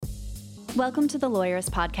Welcome to the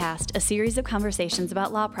Lawyerist Podcast, a series of conversations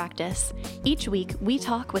about law practice. Each week, we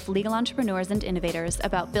talk with legal entrepreneurs and innovators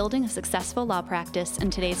about building a successful law practice in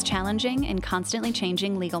today's challenging and constantly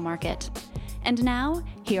changing legal market. And now,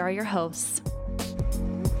 here are your hosts.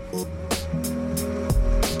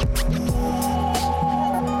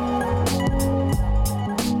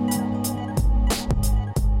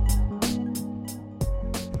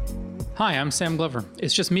 Hi, I'm Sam Glover.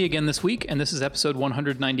 It's just me again this week, and this is episode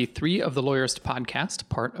 193 of the Lawyerist Podcast,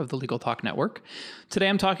 part of the Legal Talk Network. Today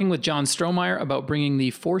I'm talking with John Strohmeyer about bringing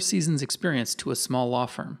the Four Seasons experience to a small law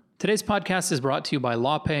firm. Today's podcast is brought to you by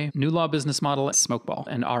LawPay, New Law Business Model, Smokeball,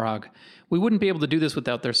 and ARAG. We wouldn't be able to do this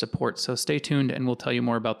without their support, so stay tuned and we'll tell you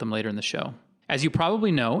more about them later in the show. As you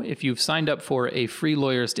probably know, if you've signed up for a free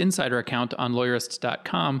Lawyerist Insider account on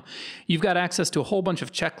lawyerist.com, you've got access to a whole bunch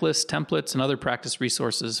of checklists, templates, and other practice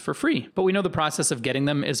resources for free. But we know the process of getting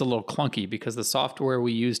them is a little clunky because the software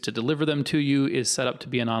we use to deliver them to you is set up to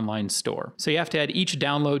be an online store. So you have to add each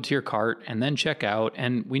download to your cart and then check out,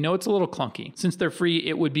 and we know it's a little clunky. Since they're free,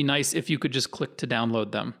 it would be nice if you could just click to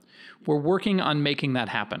download them. We're working on making that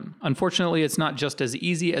happen. Unfortunately, it's not just as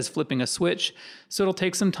easy as flipping a switch, so it'll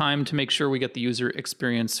take some time to make sure we get the user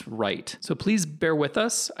experience right. So please bear with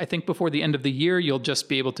us. I think before the end of the year, you'll just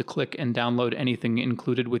be able to click and download anything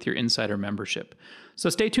included with your Insider membership. So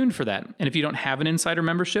stay tuned for that. And if you don't have an Insider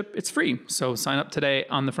membership, it's free. So sign up today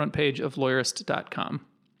on the front page of lawyerist.com.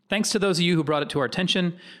 Thanks to those of you who brought it to our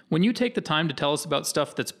attention. When you take the time to tell us about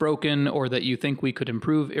stuff that's broken or that you think we could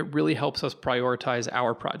improve, it really helps us prioritize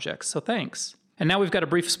our projects. So thanks. And now we've got a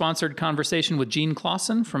brief sponsored conversation with Jean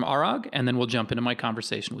Clausen from ARAG, and then we'll jump into my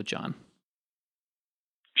conversation with John.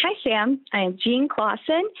 Hi, Sam. I am Jean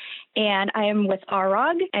Clausen, and I am with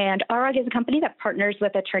ARAG. And ARAG is a company that partners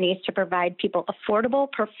with attorneys to provide people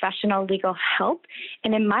affordable, professional legal help.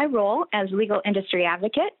 And in my role as legal industry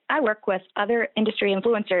advocate, I work with other industry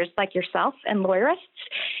influencers like yourself and lawyerists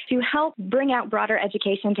to help bring out broader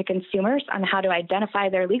education to consumers on how to identify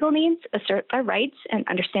their legal needs, assert their rights, and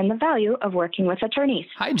understand the value of working with attorneys.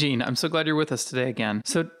 Hi, Jean. I'm so glad you're with us today again.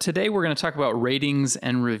 So today we're going to talk about ratings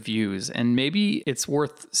and reviews, and maybe it's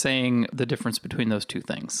worth saying the difference between those two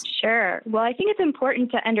things. Sure. Well, I think it's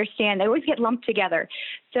important to understand they always get lumped together.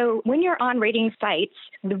 So when you're on rating sites,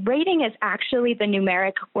 the rating is actually the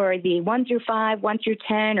numeric or the 1 through 5, 1 through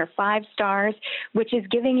 10, or 5 stars, which is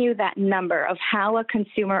giving you that number of how a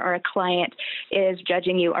consumer or a client is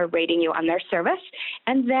judging you or rating you on their service.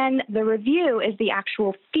 And then the review is the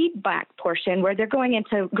actual feedback portion where they're going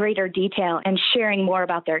into greater detail and sharing more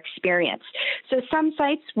about their experience. So some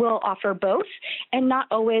sites will offer both, and not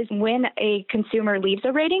always when a consumer leaves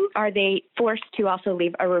a rating are they forced to also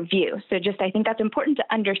leave a review. So I think that's important to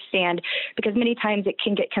understand because many times it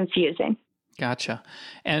can get confusing. Gotcha.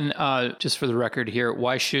 And just for the record here,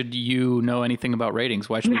 why should you know anything about ratings?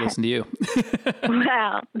 Why should we listen to you?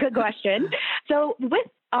 Well, good question. So with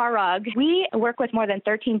ARAG, we work with more than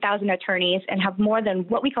 13,000 attorneys and have more than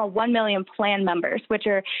what we call 1 million plan members, which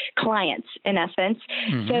are clients in essence.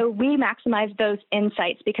 Mm-hmm. So we maximize those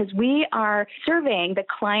insights because we are surveying the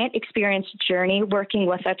client experience journey working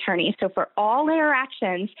with attorneys. So for all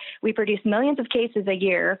interactions, we produce millions of cases a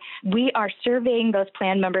year. We are surveying those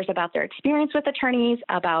plan members about their experience with attorneys,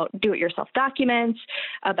 about do-it-yourself documents,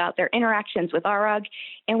 about their interactions with ARAG.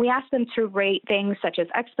 And we ask them to rate things such as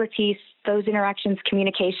expertise, those interactions,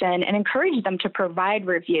 communication, and encourage them to provide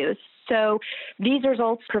reviews. So these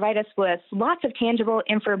results provide us with lots of tangible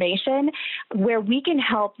information where we can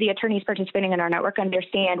help the attorneys participating in our network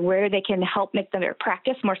understand where they can help make their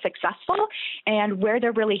practice more successful and where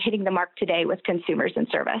they're really hitting the mark today with consumers and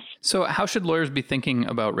service. So how should lawyers be thinking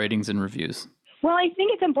about ratings and reviews? Well, I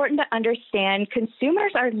think it's important to understand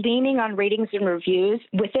consumers are leaning on ratings and reviews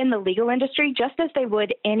within the legal industry just as they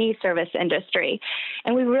would any service industry.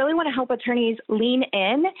 And we really want to help attorneys lean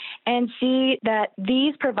in and see that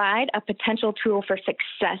these provide a potential tool for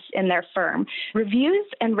success in their firm. Reviews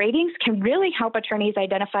and ratings can really help attorneys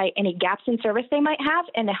identify any gaps in service they might have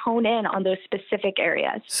and to hone in on those specific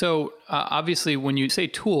areas. So obviously, when you say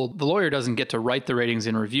tool, the lawyer doesn't get to write the ratings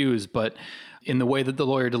and reviews, but in the way that the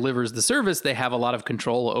lawyer delivers the service, they have a lot of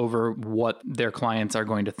control over what their clients are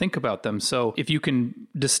going to think about them. So if you can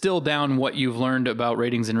distill down what you've learned about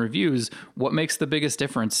ratings and reviews, what makes the biggest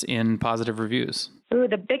difference in positive reviews?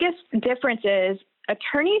 The biggest difference is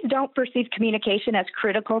attorneys don't perceive communication as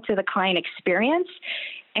critical to the client experience,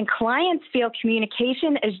 and clients feel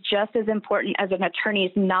communication is just as important as an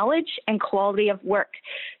attorney's knowledge and quality of work.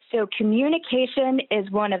 So communication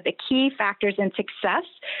is one of the key factors in success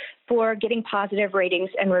for getting positive ratings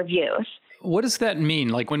and reviews. What does that mean?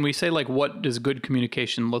 Like when we say like, what does good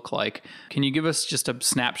communication look like? Can you give us just a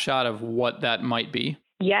snapshot of what that might be?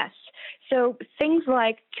 Yes. So things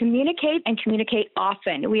like communicate and communicate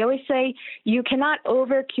often. We always say you cannot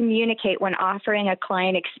over communicate when offering a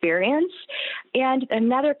client experience. And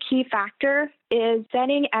another key factor is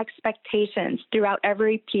setting expectations throughout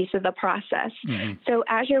every piece of the process. Mm-hmm. So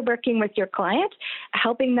as you're working with your client,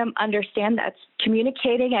 helping them understand that's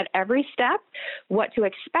communicating at every step, what to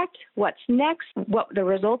expect, what's next, what the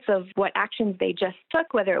results of what actions they just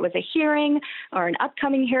took, whether it was a hearing or an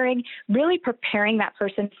upcoming hearing, really preparing that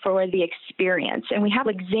person for the experience. And we have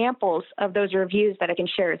examples of those reviews that I can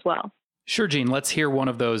share as well. Sure, Jean. Let's hear one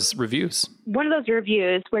of those reviews. One of those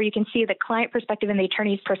reviews where you can see the client perspective and the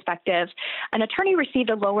attorney's perspective. An attorney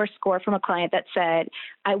received a lower score from a client that said,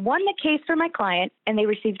 I won the case for my client and they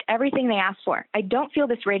received everything they asked for. I don't feel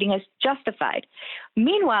this rating is justified.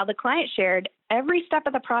 Meanwhile, the client shared, every step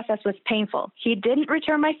of the process was painful. He didn't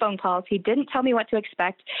return my phone calls. He didn't tell me what to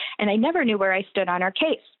expect. And I never knew where I stood on our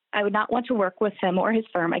case. I would not want to work with him or his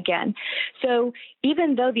firm again. So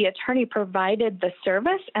even though the attorney provided the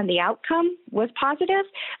service and the outcome was positive,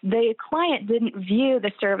 the client didn't view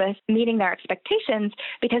the service meeting their expectations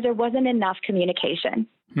because there wasn't enough communication.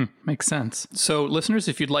 Makes sense. So listeners,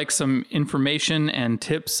 if you'd like some information and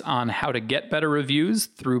tips on how to get better reviews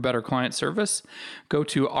through better client service, go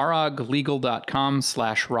to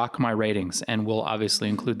aroglegal.com/rockmyratings, and we'll obviously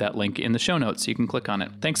include that link in the show notes so you can click on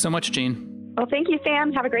it. Thanks so much, Jean. Well, thank you,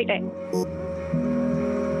 Sam. Have a great day.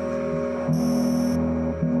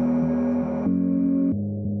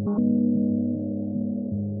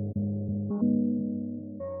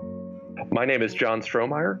 My name is John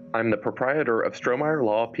Strohmeyer. I'm the proprietor of Strohmeyer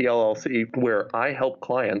Law, PLLC, where I help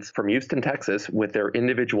clients from Houston, Texas with their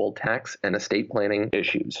individual tax and estate planning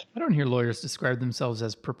issues. I don't hear lawyers describe themselves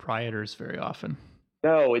as proprietors very often.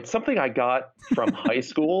 No, it's something I got from high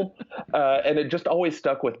school, and it just always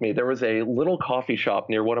stuck with me. There was a little coffee shop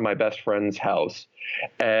near one of my best friend's house,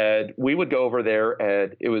 and we would go over there,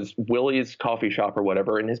 and it was Willie's coffee shop or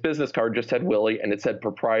whatever, and his business card just said Willie, and it said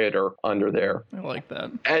proprietor under there. I like that.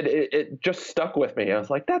 And it just stuck with me. I was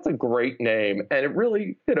like, that's a great name. And it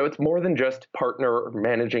really, it's more than just partner or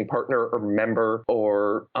managing partner or member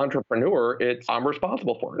or entrepreneur. I'm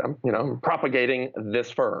responsible for it. I'm propagating this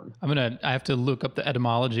firm. I have to look up the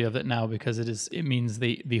etymology of it now because it means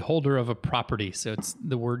the holder of a property. So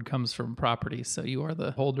the word comes from property. So you are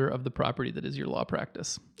the holder of the property that is your law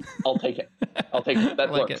practice. I'll take it. That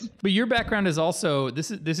like works. It. But your background is also this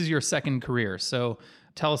is your second career. So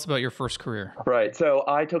tell us about your first career. Right. So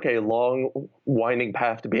I took a long, winding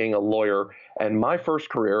path to being a lawyer. And my first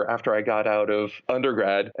career after I got out of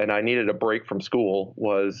undergrad and I needed a break from school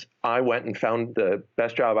was I went and found the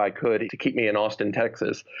best job I could to keep me in Austin,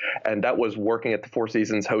 Texas. And that was working at the Four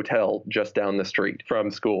Seasons Hotel just down the street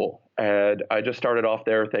from school. And I just started off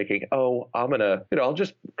there thinking, I'll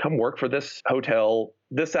just come work for this hotel.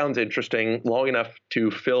 This sounds interesting, long enough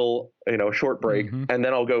to fill, a short break, and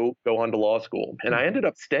then I'll go on to law school. And I ended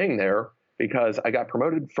up staying there because I got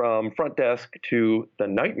promoted from front desk to the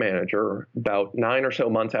night manager about 9 or so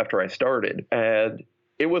months after I started. And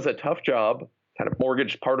it was a tough job, kind of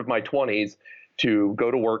mortgaged part of my 20s, to go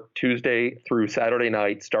to work Tuesday through Saturday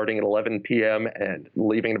night, starting at 11 p.m. and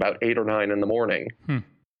leaving at about 8 or 9 in the morning.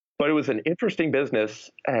 But it was an interesting business,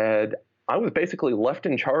 and I was basically left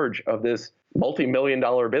in charge of this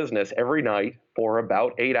multi-million-dollar business every night for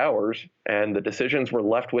about 8 hours, and the decisions were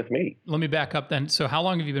left with me. Let me back up then. So how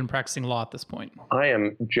long have you been practicing law at this point? I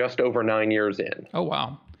am just over 9 years in. Oh,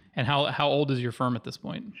 wow. And how old is your firm at this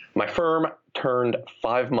point? My firm turned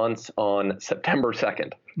 5 months on September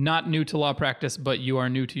 2nd. Not new to law practice, but you are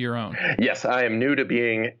new to your own. Yes, I am new to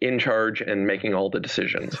being in charge and making all the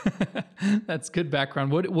decisions. That's good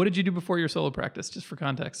background. What did you do before your solo practice, just for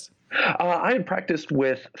context? I had practiced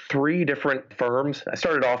with 3 different firms. I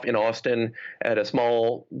started off in Austin at a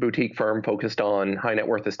small boutique firm focused on high net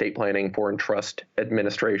worth estate planning, foreign trust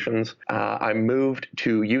administrations. I moved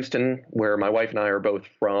to Houston, where my wife and I are both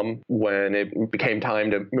from, when it became time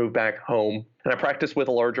to move back home. And I practiced with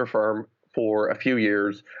a larger firm for a few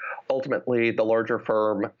years. Ultimately, the larger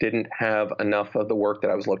firm didn't have enough of the work that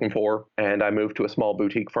I was looking for, and I moved to a small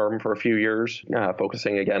boutique firm for a few years,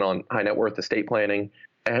 focusing again on high net worth estate planning.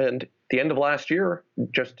 And at the end of last year,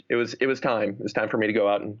 it was time. It was time for me to go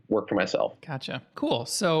out and work for myself. Gotcha. Cool.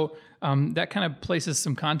 So that kind of places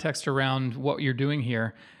some context around what you're doing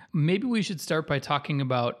here. Maybe we should start by talking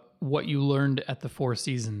about what you learned at the Four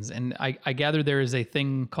Seasons. And I gather there is a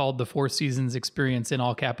thing called the Four Seasons experience in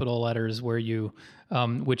all capital letters where you,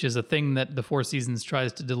 which is a thing that the Four Seasons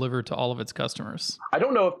tries to deliver to all of its customers. I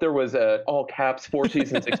don't know if there was a all caps Four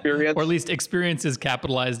Seasons experience. Or at least experience is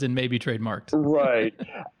capitalized and maybe trademarked. Right.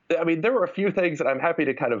 I mean, there were a few things that I'm happy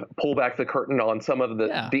to kind of pull back the curtain on some of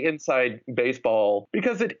the inside baseball,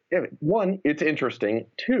 because one, it's interesting.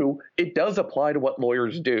 Two, it does apply to what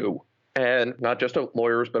lawyers do. And not just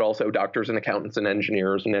lawyers, but also doctors and accountants and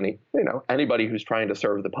engineers and anybody who's trying to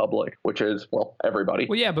serve the public, which is, well, everybody.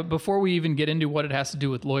 Well, yeah, but before we even get into what it has to do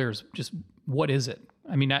with lawyers, just what is it?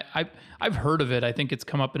 I mean, I've heard of it. I think it's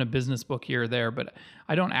come up in a business book here or there, but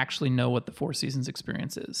I don't actually know what the Four Seasons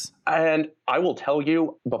experience is. And I will tell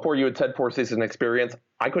you, before you had said Four Seasons experience,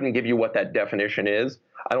 I couldn't give you what that definition is.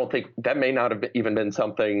 I don't think that may not have even been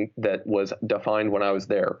something that was defined when I was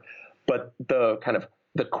there. But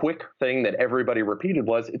the quick thing that everybody repeated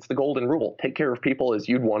was, it's the golden rule. Take care of people as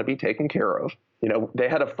you'd want to be taken care of. They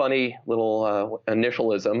had a funny little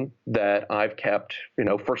initialism that I've kept,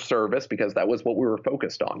 for service, because that was what we were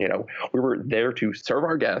focused on. We were there to serve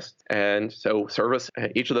our guests. And so service,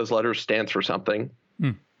 each of those letters stands for something.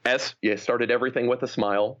 S, you started everything with a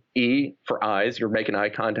smile. E for eyes, you're making eye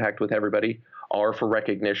contact with everybody. R for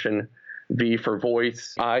recognition. V for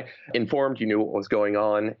voice. I, informed, you knew what was going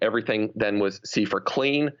on. Everything then was C for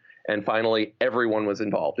clean. And finally, everyone was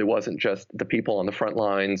involved. It wasn't just the people on the front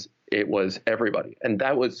lines. It was everybody. And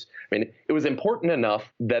that was, it was important enough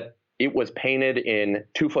that it was painted in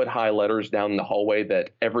 2-foot-high letters down the hallway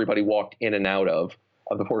that everybody walked in and out of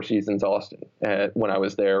the Four Seasons Austin. When I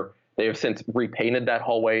was there, they have since repainted that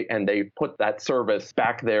hallway, and they put that service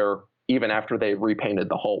back there even after they repainted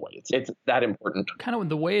the hallway. It's that important. Kind of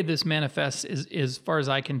the way this manifests is, as far as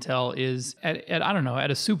I can tell, is at I don't know,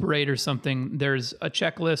 at a Super 8 or something, there's a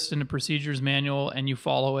checklist and a procedures manual, and you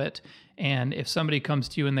follow it. And if somebody comes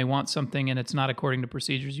to you and they want something and it's not according to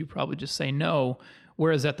procedures, you probably just say no.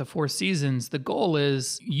 Whereas at the Four Seasons, the goal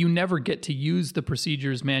is you never get to use the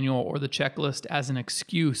procedures manual or the checklist as an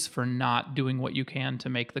excuse for not doing what you can to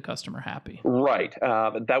make the customer happy. Right.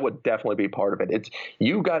 That would definitely be part of it.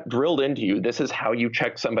 You got drilled into you. This is how you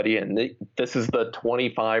check somebody in. This is the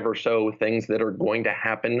 25 or so things that are going to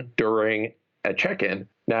happen during a check-in.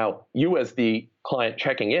 Now, you as the client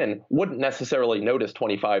checking in wouldn't necessarily notice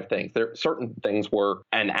 25 things. There certain things were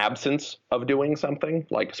an absence of doing something,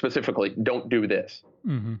 like specifically, don't do this.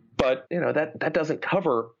 Mm-hmm. But, that doesn't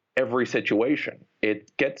cover every situation.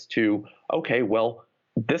 It gets to, okay, well,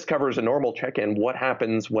 this covers a normal check-in. What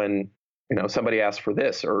happens when, somebody asks for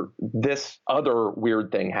this, or this other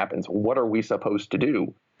weird thing happens? What are we supposed to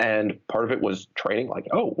do? And part of it was training, like,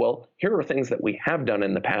 oh, well, here are things that we have done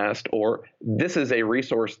in the past, or this is a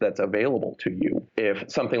resource that's available to you if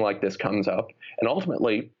something like this comes up, and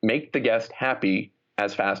ultimately make the guest happy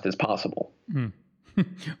as fast as possible.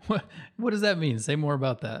 What does that mean? Say more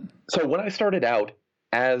about that. So when I started out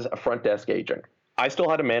as a front desk agent, I still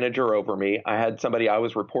had a manager over me. I had somebody I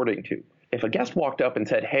was reporting to. If a guest walked up and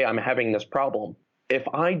said, hey, I'm having this problem, if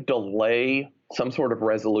I delay some sort of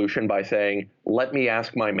resolution by saying, let me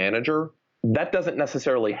ask my manager, that doesn't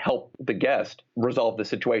necessarily help the guest resolve the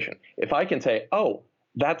situation. If I can say, oh,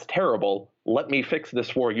 that's terrible, let me fix this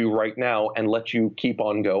for you right now and let you keep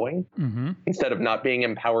on going, instead of not being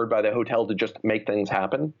empowered by the hotel to just make things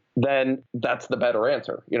happen, then that's the better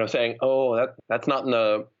answer. Saying, oh, that's not in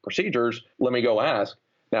the procedures, let me go ask.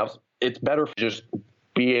 Now, it's better to just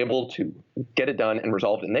be able to get it done and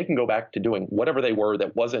resolved, and they can go back to doing whatever they were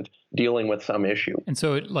that wasn't dealing with some issue. And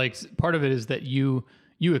so part of it is that you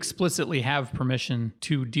explicitly have permission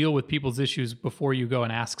to deal with people's issues before you go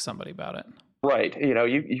and ask somebody about it. Right.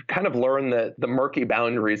 You kind of learn the murky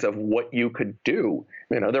boundaries of what you could do.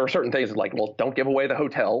 There were certain things like, well, don't give away the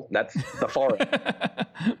hotel. That's the far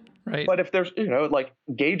end. Right. But if there's,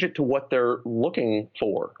 gauge it to what they're looking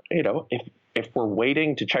for. If we're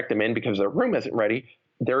waiting to check them in because their room isn't ready,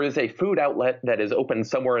 there is a food outlet that is open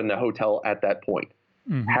somewhere in the hotel at that point.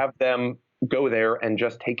 Mm-hmm. Have them go there and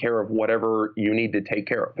just take care of whatever you need to take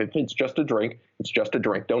care of. If it's just a drink, it's just a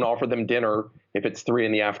drink. Don't offer them dinner if it's 3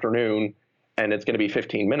 p.m. and it's going to be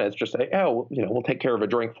 15 minutes. Just say, oh, we'll take care of a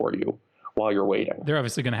drink for you while you're waiting. They're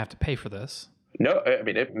obviously going to have to pay for this. No,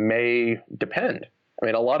 it may depend.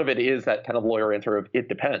 A lot of it is that kind of lawyer answer of it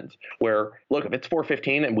depends, where, look, if it's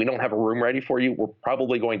 4:15 and we don't have a room ready for you, we're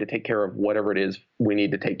probably going to take care of whatever it is we need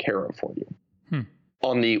to take care of for you.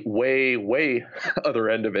 on the way other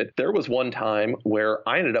end of it, there was one time where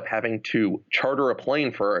I ended up having to charter a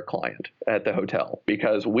plane for a client at the hotel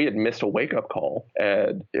because we had missed a wake-up call.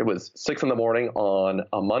 And it was 6 a.m. on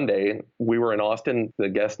a Monday. We were in Austin. The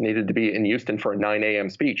guest needed to be in Houston for a 9 a.m.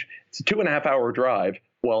 speech. It's a 2.5-hour drive.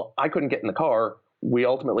 Well, I couldn't get in the car. We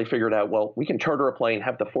ultimately figured out, well, we can charter a plane,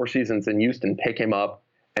 have the Four Seasons in Houston pick him up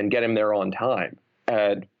and get him there on time.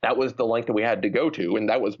 And that was the length that we had to go to. And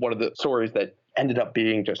that was one of the stories that ended up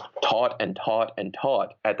being just taught at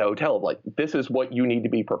the hotel. Like, this is what you need to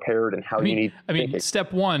be prepared and how you need to think it.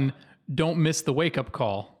 Step one, don't miss the wake-up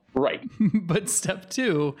call. Right. But step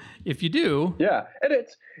two, if you do. Yeah. And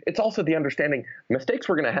it's also the understanding mistakes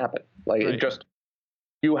were going to happen. Like, right.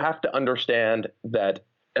 You have to understand that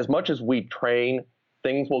as much as we train,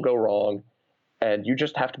 things will go wrong. And you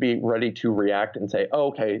just have to be ready to react and say, oh,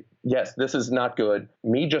 okay, yes, this is not good.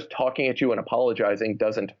 Me just talking at you and apologizing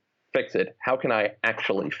doesn't fix it. How can I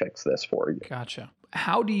actually fix this for you? Gotcha.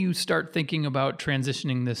 How do you start thinking about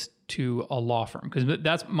transitioning this to a law firm? Because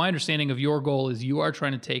that's my understanding of your goal is you are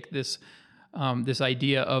trying to take this this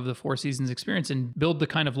idea of the Four Seasons experience and build the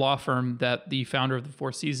kind of law firm that the founder of the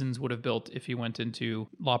Four Seasons would have built if he went into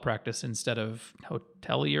law practice instead of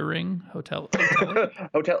hoteliering. Hotel.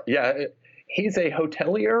 Yeah. He's a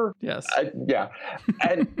hotelier. Yes. Yeah.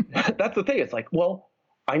 And that's the thing. It's like, well,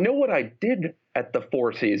 I know what I did at the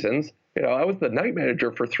Four Seasons. I was the night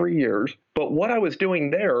manager for 3 years, but what I was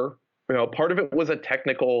doing there, part of it was a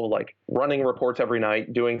technical, like running reports every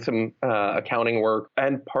night, doing some accounting work,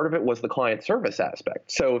 and part of it was the client service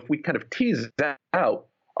aspect. So if we kind of tease that out,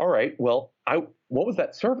 all right, well, what was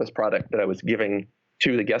that service product that I was giving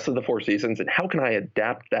to the guests of the Four Seasons, and how can I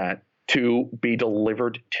adapt that to be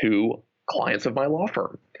delivered to clients of my law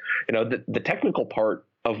firm? The technical part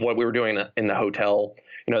of what we were doing in the hotel,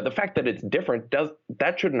 the fact that it's different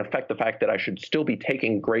that shouldn't affect the fact that I should still be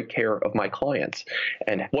taking great care of my clients.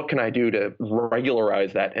 And what can I do to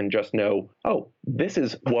regularize that and just know, oh, this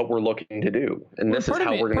is what we're looking to do, and this is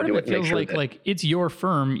how we're going to do it. Part of it feels like it's your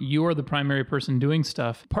firm. You're the primary person doing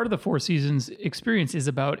stuff. Part of the Four Seasons experience is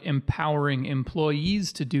about empowering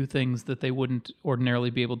employees to do things that they wouldn't ordinarily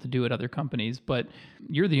be able to do at other companies. But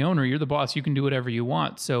you're the owner, you're the boss, you can do whatever you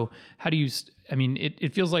want. So how do you...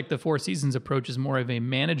 it feels like the Four Seasons approach is more of a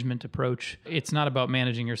management approach. It's not about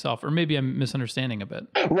managing yourself, or maybe I'm misunderstanding a bit.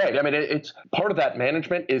 Right. It's part of that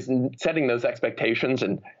management is setting those expectations,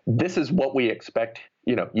 and this is what we expect,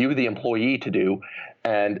 you, the employee, to do,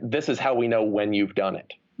 and this is how we know when you've done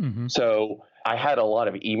it. Mm-hmm. So I had a lot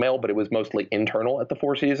of email, but it was mostly internal at the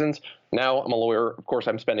Four Seasons. Now I'm a lawyer. Of course,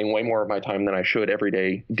 I'm spending way more of my time than I should every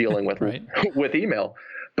day dealing with right. with email.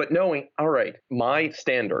 But knowing, all right, my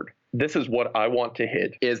standard, this is what I want to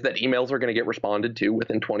hit, is that emails are going to get responded to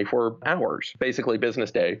within 24 hours, basically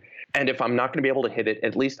business day. And if I'm not going to be able to hit it,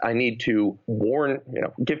 at least I need to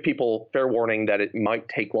give people fair warning that it might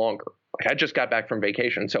take longer. Like, I just got back from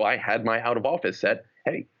vacation, so I had my out of office set.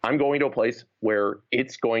 Hey, I'm going to a place where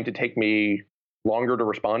it's going to take me longer to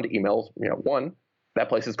respond to emails. One, that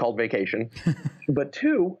place is called vacation. But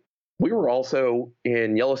two, we were also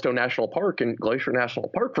in Yellowstone National Park and Glacier National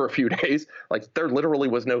Park for a few days. Like, there literally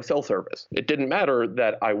was no cell service. It didn't matter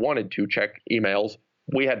that I wanted to check emails.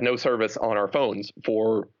 We had no service on our phones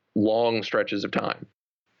for long stretches of time.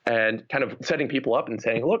 And kind of setting people up and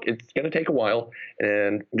saying, look, it's going to take a while,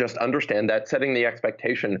 and just understand that, setting the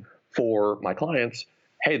expectation for my clients.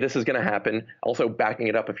 Hey, this is going to happen. Also backing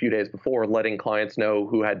it up a few days before, letting clients know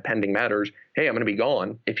who had pending matters. Hey, I'm going to be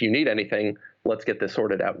gone. If you need anything, let's get this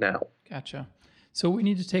sorted out now. Gotcha. So we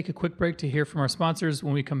need to take a quick break to hear from our sponsors.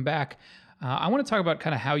 When we come back, I want to talk about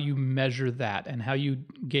kind of how you measure that and how you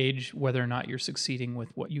gauge whether or not you're succeeding with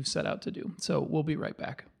what you've set out to do. So we'll be right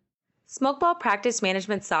back. Smokeball practice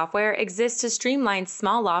management software exists to streamline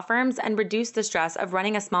small law firms and reduce the stress of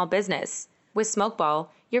running a small business. With Smokeball,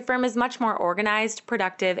 your firm is much more organized,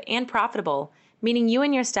 productive, and profitable, meaning you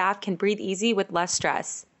and your staff can breathe easy with less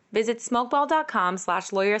stress. Visit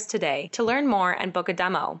smokeball.com/lawyers today to learn more and book a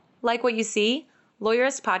demo. Like what you see?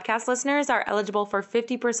 Lawyers podcast listeners are eligible for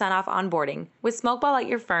 50% off onboarding. With Smokeball at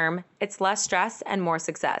your firm, it's less stress and more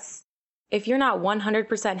success. If you're not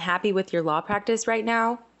 100% happy with your law practice right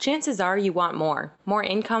now, chances are you want more. More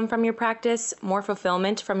income from your practice, more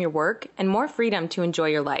fulfillment from your work, and more freedom to enjoy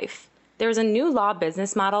your life. There's a new law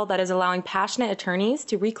business model that is allowing passionate attorneys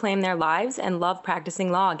to reclaim their lives and love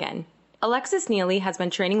practicing law again. Alexis Neely has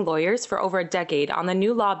been training lawyers for over a decade on the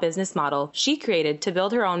new law business model she created to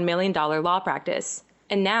build her own $1 million law practice.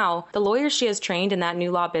 And now, the lawyers she has trained in that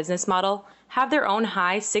new law business model have their own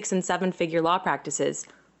high 6- and 7-figure law practices,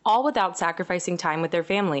 all without sacrificing time with their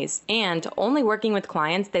families and only working with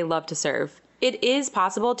clients they love to serve. It is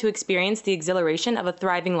possible to experience the exhilaration of a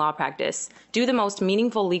thriving law practice, do the most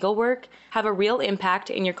meaningful legal work, have a real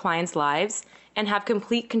impact in your clients' lives, and have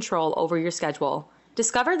complete control over your schedule.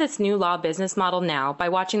 Discover this new law business model now by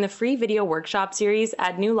watching the free video workshop series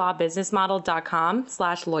at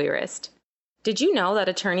newlawbusinessmodel.com/lawyerist. Did you know that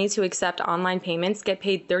attorneys who accept online payments get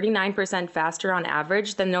paid 39% faster on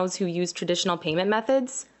average than those who use traditional payment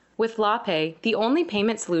methods? With LawPay, the only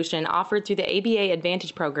payment solution offered through the ABA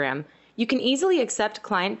Advantage program, you can easily accept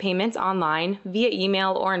client payments online, via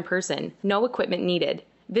email, or in person. No equipment needed.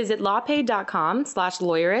 Visit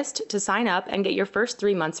lawpay.com/lawyerist to sign up and get your first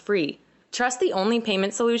 3 months free. Trust the only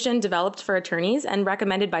payment solution developed for attorneys and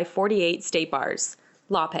recommended by 48 state bars.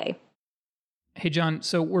 LawPay. Hey, John,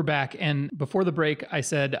 so we're back. And before the break, I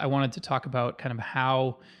said I wanted to talk about kind of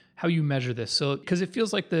how you measure this. So, because it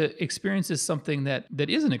feels like the experience is something that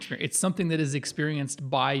is an experience. It's something that is experienced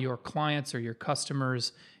by your clients or your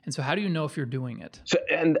customers. And so how do you know if you're doing it? So,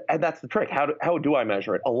 and that's the trick. How do I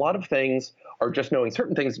measure it? A lot of things are just knowing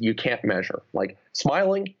certain things you can't measure. Like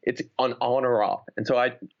smiling, it's on or off. And so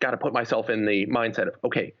I got to put myself in the mindset of,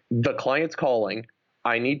 okay, the client's calling.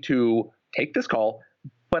 I need to take this call,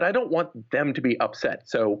 but I don't want them to be upset.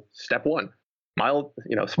 So step one, smile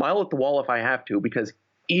at the wall if I have to, because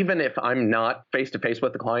even if I'm not face-to-face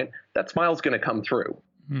with the client, that smile is going to come through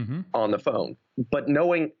on the phone. But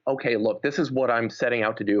knowing, okay, look, this is what I'm setting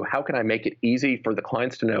out to do. How can I make it easy for the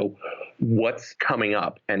clients to know what's coming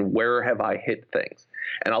up and where have I hit things?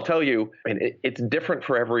 And I'll tell you, it's different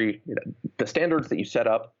for every, the standards that you set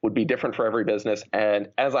up would be different for every business. And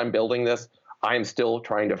as I'm building this, I'm still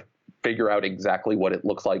trying to figure out exactly what it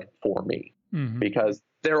looks like for me. Because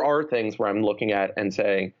there are things where I'm looking at and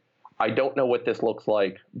saying, I don't know what this looks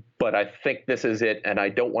like, but I think this is it. And I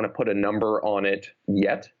don't want to put a number on it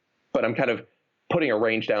yet, but I'm kind of putting a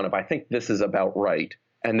range down if I think this is about right.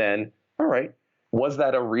 And then, all right, was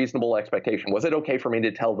that a reasonable expectation? Was it okay for me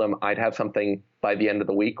to tell them I'd have something by the end of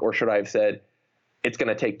the week? Or should I have said, it's going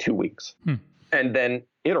to take 2 weeks? And then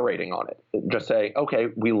iterating on it. Just say, okay,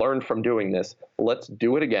 we learned from doing this. Let's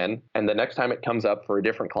do it again. And the next time it comes up for a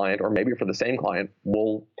different client, or maybe for the same client,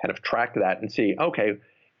 we'll kind of track that and see, okay,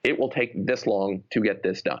 it will take this long to get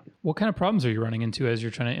this done. What kind of problems are you running into as you're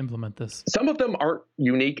trying to implement this? Some of them aren't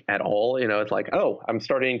unique at all. It's like, oh, I'm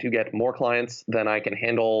starting to get more clients than I can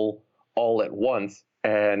handle all at once.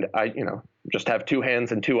 And I, just have 2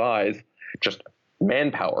 hands and 2 eyes, just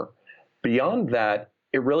manpower. Beyond that,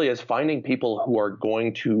 it really is finding people who are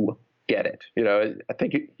going to get it. I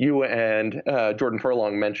think you and Jordan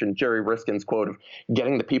Furlong mentioned Jerry Riskin's quote of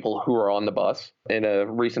getting the people who are on the bus in a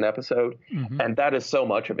recent episode. And that is so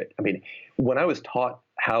much of it. I mean, when I was taught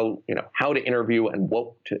how to interview and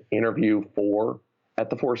what to interview for at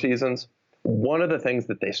the Four Seasons, one of the things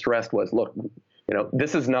that they stressed was, look,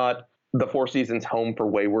 this is not the Four Seasons home for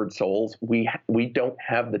wayward souls. We don't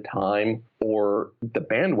have the time or the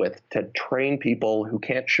bandwidth to train people who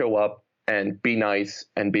can't show up and be nice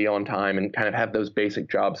and be on time and kind of have those basic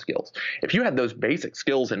job skills. If you had those basic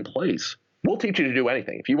skills in place, we'll teach you to do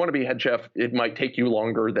anything. If you want to be head chef, it might take you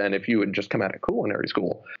longer than if you had just come out of culinary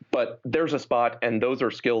school. But there's a spot, and those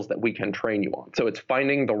are skills that we can train you on. So it's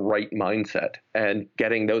finding the right mindset and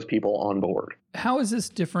getting those people on board. How is this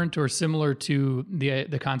different or similar to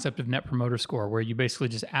the concept of Net Promoter Score, where you basically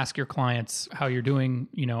just ask your clients how you're doing,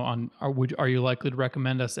 are you likely to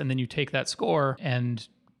recommend us? And then you take that score and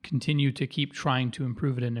continue to keep trying to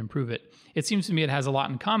improve it and improve it. It seems to me it has a lot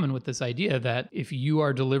in common with this idea that if you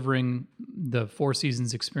are delivering the Four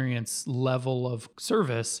Seasons experience level of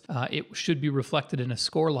service, it should be reflected in a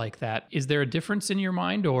score like that. Is there a difference in your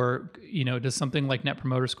mind, or does something like Net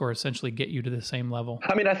Promoter Score essentially get you to the same level?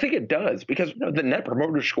 I mean, I think it does, because the Net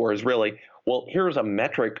Promoter Score is really, well, here's a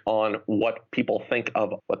metric on what people think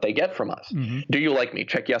of what they get from us. Do you like me?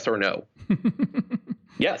 Check yes or no.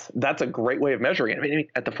 Yes, that's a great way of measuring it. I mean,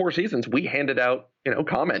 at the Four Seasons, we handed out,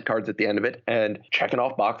 comment cards at the end of it and checking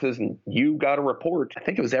off boxes, and you got a report. I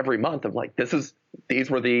think it was every month of like,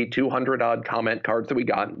 these were the 200 odd comment cards that we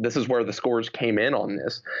got. This is where the scores came in on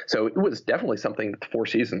this. So it was definitely something that the Four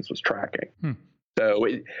Seasons was tracking. So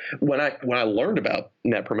when I learned about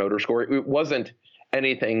Net Promoter Score, it wasn't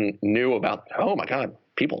anything new about, oh my God,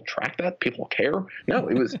 people track that? People care? No,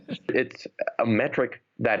 it's a metric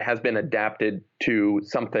that has been adapted to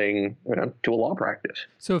something, to a law practice.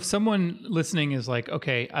 So if someone listening is like,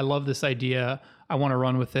 okay, I love this idea, I want to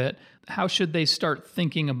run with it, how should they start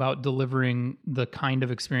thinking about delivering the kind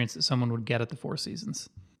of experience that someone would get at the Four Seasons?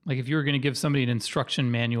 Like if you were going to give somebody an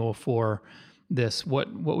instruction manual for this,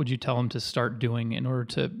 what would you tell them to start doing in order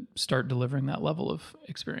to start delivering that level of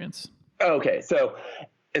experience? Okay, so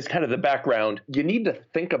as kind of the background, you need to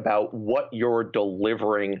think about what you're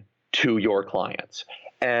delivering to your clients.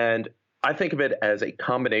 And I think of it as a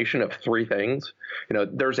combination of three things.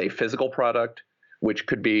 There's a physical product, which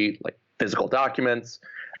could be like physical documents,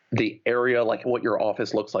 the area, like what your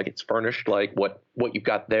office looks like it's furnished, like what you've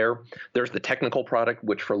got there. There's the technical product,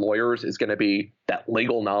 which for lawyers is going to be that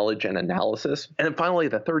legal knowledge and analysis. And then finally,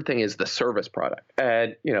 the third thing is the service product.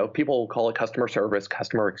 And, people call it customer service,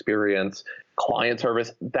 customer experience, client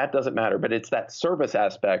service. That doesn't matter, but it's that service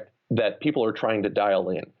aspect that people are trying to dial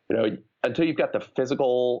in. Until you've got the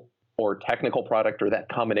physical or technical product or that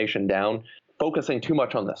combination down, focusing too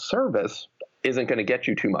much on the service isn't going to get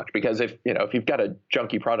you too much, because if you've got a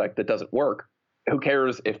junky product that doesn't work, who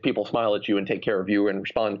cares if people smile at you and take care of you and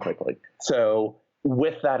respond quickly? So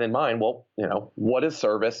with that in mind, well, what is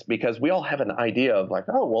service? Because we all have an idea of like,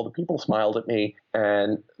 oh, well, the people smiled at me,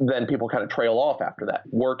 and then people kind of trail off after that.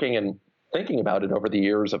 Working and thinking about it over the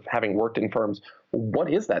years of having worked in firms, what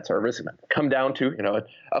is that service? And come down to,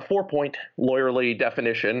 a 4-point lawyerly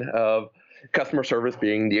definition of customer service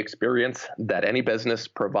being the experience that any business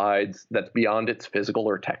provides that's beyond its physical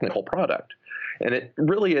or technical product. And it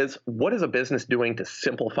really is, what is a business doing to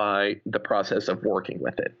simplify the process of working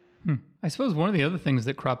with it? I suppose one of the other things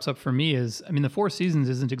that crops up for me is, the Four Seasons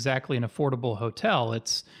isn't exactly an affordable hotel.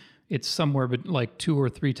 It's somewhere but like 2 or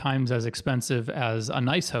 3 times as expensive as a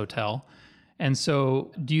nice hotel. And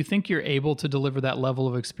so do you think you're able to deliver that level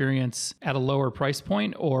of experience at a lower price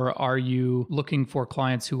point, or are you looking for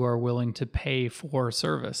clients who are willing to pay for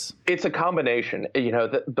service? It's a combination.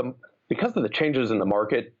 Because of the changes in the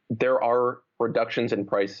market, there are reductions in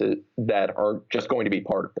prices that are just going to be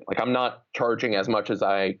part of it. Like, I'm not charging as much as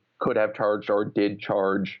I could have charged or did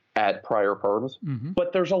charge at prior firms. Mm-hmm.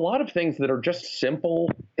 But there's a lot of things that are just simple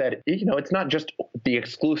that, it's not just the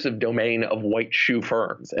exclusive domain of white shoe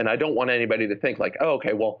firms. And I don't want anybody to think like, oh,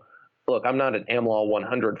 okay, well, look, I'm not an AmLaw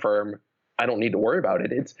 100 firm. I don't need to worry about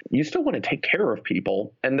it. You still want to take care of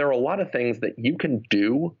people. And there are a lot of things that you can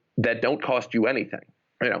do that don't cost you anything.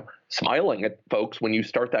 Smiling at folks when you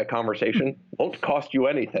start that conversation won't cost you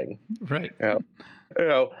anything. Right.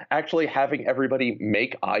 Actually having everybody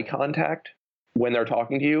make eye contact when they're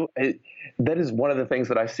talking to you, that is one of the things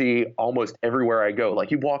that I see almost everywhere I go.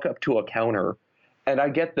 Like, you walk up to a counter, and I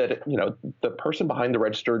get that, the person behind the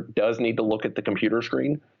register does need to look at the computer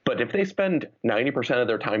screen. But if they spend 90% of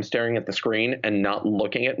their time staring at the screen and not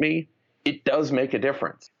looking at me, it does make a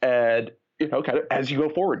difference. And, kind of as you go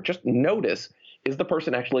forward, just notice, is the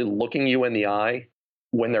person actually looking you in the eye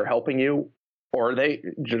when they're helping you? Or are they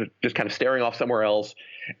just kind of staring off somewhere else?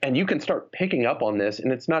 And you can start picking up on this.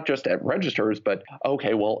 And it's not just at registers, but,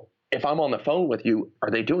 okay, well, if I'm on the phone with you, are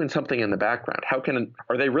they doing something in the background?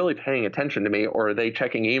 Are they really paying attention to me, or are they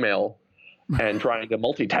checking email and trying to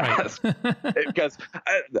multitask? Because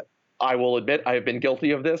I will admit I have been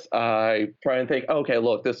guilty of this. I try and think, okay,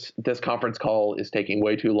 look, this conference call is taking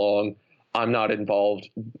way too long. I'm not involved.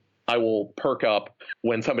 I will perk up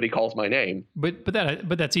when somebody calls my name. But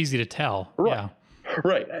that's easy to tell. Right. Yeah.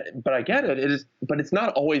 Right. But I get it. But it's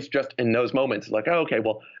not always just in those moments. Like, oh, okay,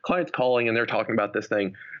 well, client's calling and they're talking about this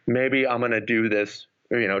thing. Maybe I'm going to do this,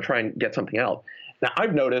 try and get something out. Now,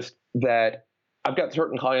 I've noticed that I've got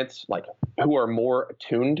certain clients like who are more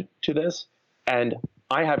attuned to this, and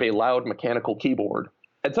I have a loud mechanical keyboard.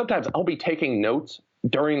 And sometimes I'll be taking notes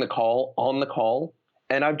during the call, on the call.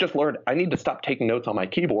 And I've just learned I need to stop taking notes on my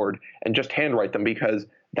keyboard and just handwrite them, because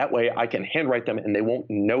that way I can handwrite them and they won't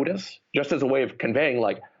notice, just as a way of conveying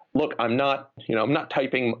like, look, I'm not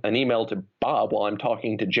typing an email to Bob while I'm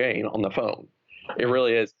talking to Jane on the phone. It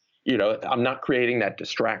really is, I'm not creating that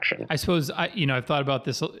distraction. I suppose I've thought about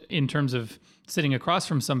this in terms of sitting across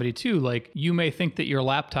from somebody too. Like, you may think that your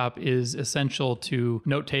laptop is essential to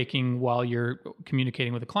note-taking while you're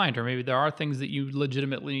communicating with a client, or maybe there are things that you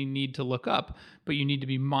legitimately need to look up, but you need to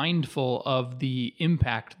be mindful of the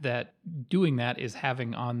impact that doing that is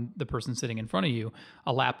having on the person sitting in front of you.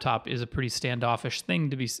 A laptop is a pretty standoffish thing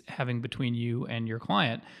to be having between you and your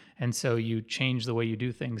client. And so you change the way you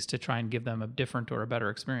do things to try and give them a different or a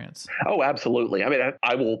better experience. Oh, absolutely. I mean,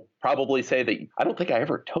 I will probably say that I don't think I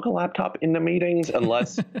ever took a laptop into meetings,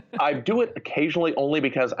 unless I do it occasionally, only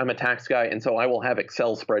because I'm a tax guy. And so I will have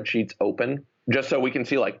Excel spreadsheets open just so we can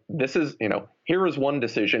see, like, this is, here is one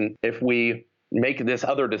decision. If we make this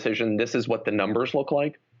other decision, this is what the numbers look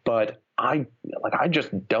like. But I just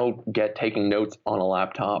don't get taking notes on a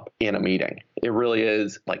laptop in a meeting. It really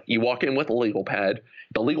is like, you walk in with a legal pad.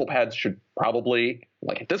 The legal pads should probably,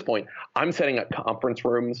 like, at this point, I'm setting up conference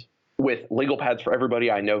rooms with legal pads for everybody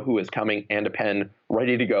I know who is coming, and a pen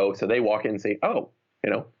ready to go. So they walk in and say, oh,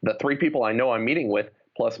 the 3 people I know I'm meeting with,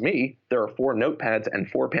 plus me, there are 4 notepads and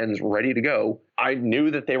 4 pens ready to go. I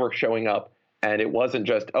knew that they were showing up, and it wasn't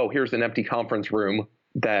just, oh, here's an empty conference room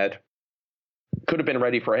that could have been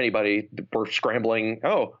ready for anybody. We're scrambling.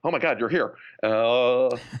 Oh my God, you're here.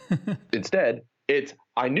 Instead, it's,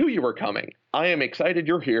 I knew you were coming. I am excited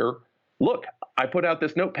you're here. Look, I put out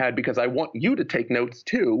this notepad because I want you to take notes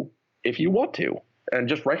too, if you want to. And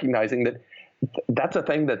just recognizing that that's a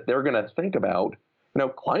thing that they're going to think about.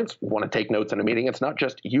 Clients want to take notes in a meeting. It's not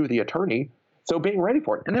just you, the attorney. So being ready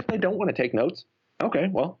for it. And if they don't want to take notes, okay,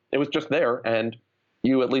 well, it was just there, and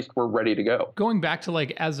you at least were ready to go. Going back to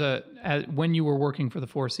as when you were working for the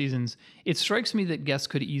Four Seasons, it strikes me that guests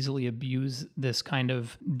could easily abuse this kind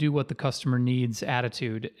of do what the customer needs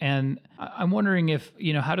attitude. And I'm wondering if,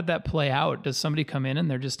 how did that play out? Does somebody come in and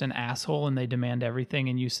they're just an asshole and they demand everything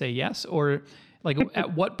and you say yes? Or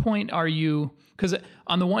at what point are you, because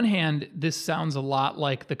on the one hand, this sounds a lot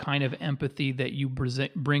like the kind of empathy that you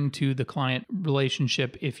bring to the client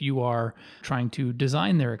relationship if you are trying to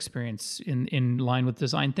design their experience in line with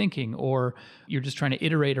design thinking, or you're just trying to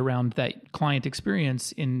iterate around that client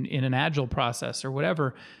experience in an agile process or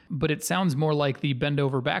whatever. But it sounds more like the bend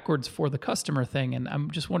over backwards for the customer thing. And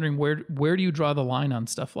I'm just wondering, where do you draw the line on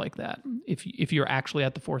stuff like that? If you're actually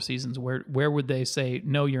at the Four Seasons, where would they say,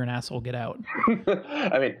 no, you're an asshole, get out?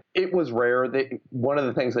 I mean, it was rare. One of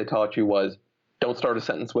the things they taught you was don't start a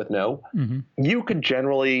sentence with no. Mm-hmm. You could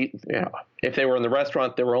generally, if they were in the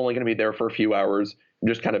restaurant, they were only going to be there for a few hours.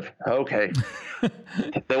 Just kind of, okay,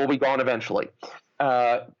 they will be gone eventually.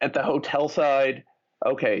 At the hotel side,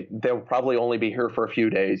 okay, they'll probably only be here for a few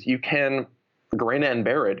days. You can grin and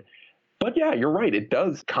bear it. But yeah, you're right. It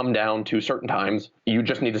does come down to certain times. You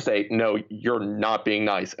just need to say, no, you're not being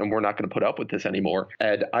nice, and we're not going to put up with this anymore.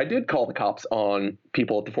 And I did call the cops on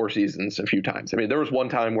people at the Four Seasons a few times. I mean, there was one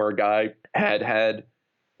time where a guy had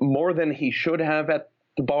more than he should have at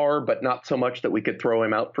the bar, but not so much that we could throw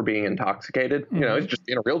him out for being intoxicated. Mm-hmm. He's just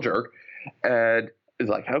being a real jerk. And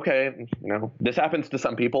it's like, okay, this happens to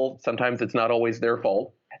some people. Sometimes it's not always their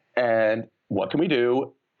fault. And what can we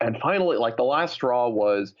do? And finally, the last straw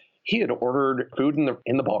was, he had ordered food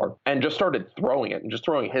in the bar and just started throwing it and just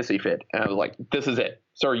throwing a hissy fit. And I was like, this is it.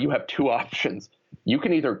 Sir, you have 2 options. You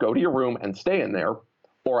can either go to your room and stay in there,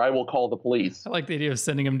 or I will call the police. I like the idea of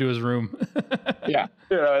sending him to his room. Yeah.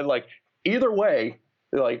 Either way,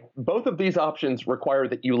 both of these options require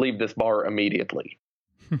that you leave this bar immediately.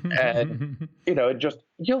 And,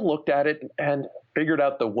 you looked at it and figured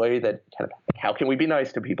out the way that how can we be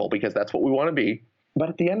nice to people? Because that's what we want to be. But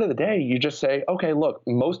at the end of the day, you just say, okay, look,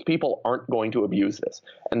 most people aren't going to abuse this.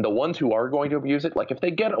 And the ones who are going to abuse it, if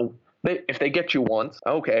they get you once,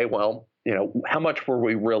 okay, well, how much were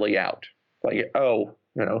we really out?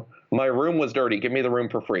 My room was dirty. Give me the room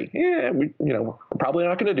for free. Yeah, we're probably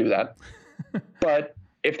not going to do that. But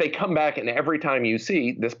if they come back and every time you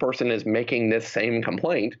see this person is making this same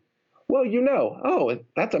complaint, well, oh,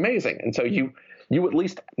 that's amazing. And so you at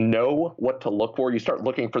least know what to look for. You start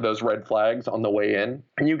looking for those red flags on the way in,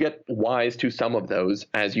 and you get wise to some of those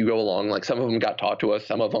as you go along. Some of them got taught to us,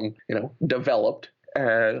 some of them, developed.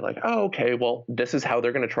 Oh, okay, well, this is how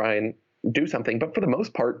they're going to try and do something. But for the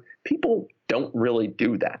most part, people don't really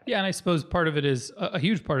do that. Yeah, and I suppose a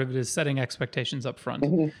huge part of it is setting expectations up front.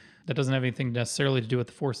 Mm-hmm. That doesn't have anything necessarily to do with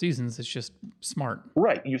the Four Seasons. It's just smart.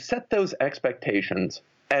 Right. You set those expectations,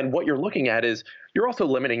 and what you're looking at is you're also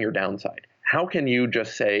limiting your downside. How can you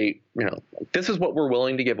just say, this is what we're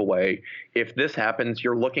willing to give away. If this happens,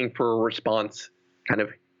 you're looking for a response kind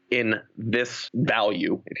of in this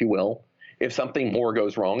value, if you will. If something more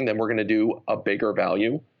goes wrong, then we're going to do a bigger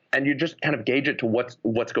value. And you just kind of gauge it to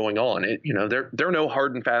what's going on. There are no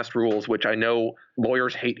hard and fast rules, which I know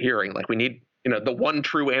lawyers hate hearing. We need, the one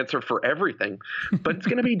true answer for everything, but it's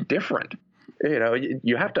going to be different.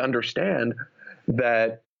 You have to understand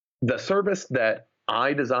that the service that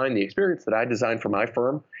I design, the experience that I design for my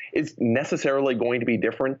firm is necessarily going to be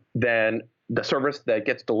different than the service that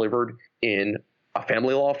gets delivered in a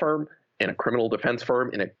family law firm, in a criminal defense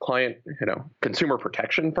firm, in a client, consumer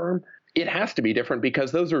protection firm. It has to be different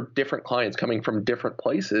because those are different clients coming from different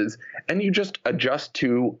places, and you just adjust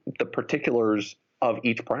to the particulars of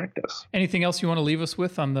each practice. Anything else you want to leave us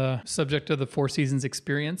with on the subject of the Four Seasons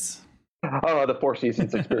experience? Oh, the Four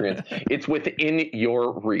Seasons experience. It's within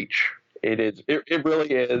your reach. It is. It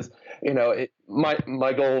really is.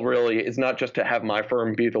 My goal really is not just to have my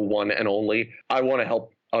firm be the one and only. I want to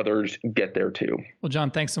help others get there too. Well,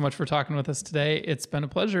 John, thanks so much for talking with us today. It's been a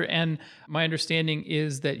pleasure. And my understanding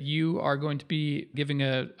is that you are going to be giving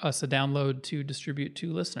us a download to distribute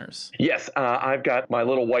to listeners. Yes, I've got my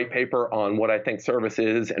little white paper on what I think service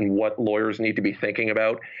is and what lawyers need to be thinking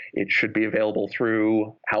about. It should be available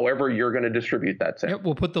through however you're going to distribute that, Sam. Yep,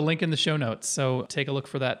 we'll put the link in the show notes. So take a look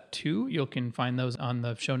for that too. You can find those on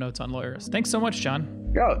the show notes on Lawyerist. Thanks so much,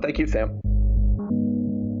 John. Oh, thank you, Sam.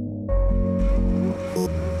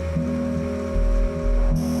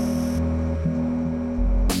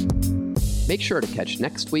 Make sure to catch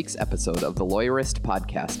next week's episode of the Lawyerist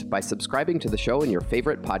podcast by subscribing to the show in your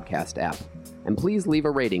favorite podcast app. And please leave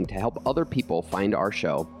a rating to help other people find our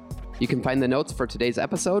show. You can find the notes for today's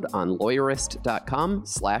episode on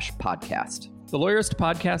lawyerist.com/podcast. The Lawyerist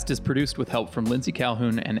podcast is produced with help from Lindsay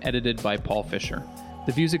Calhoun and edited by Paul Fisher.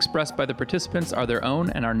 The views expressed by the participants are their own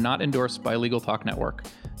and are not endorsed by Legal Talk Network.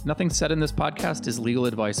 Nothing said in this podcast is legal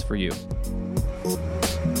advice for you.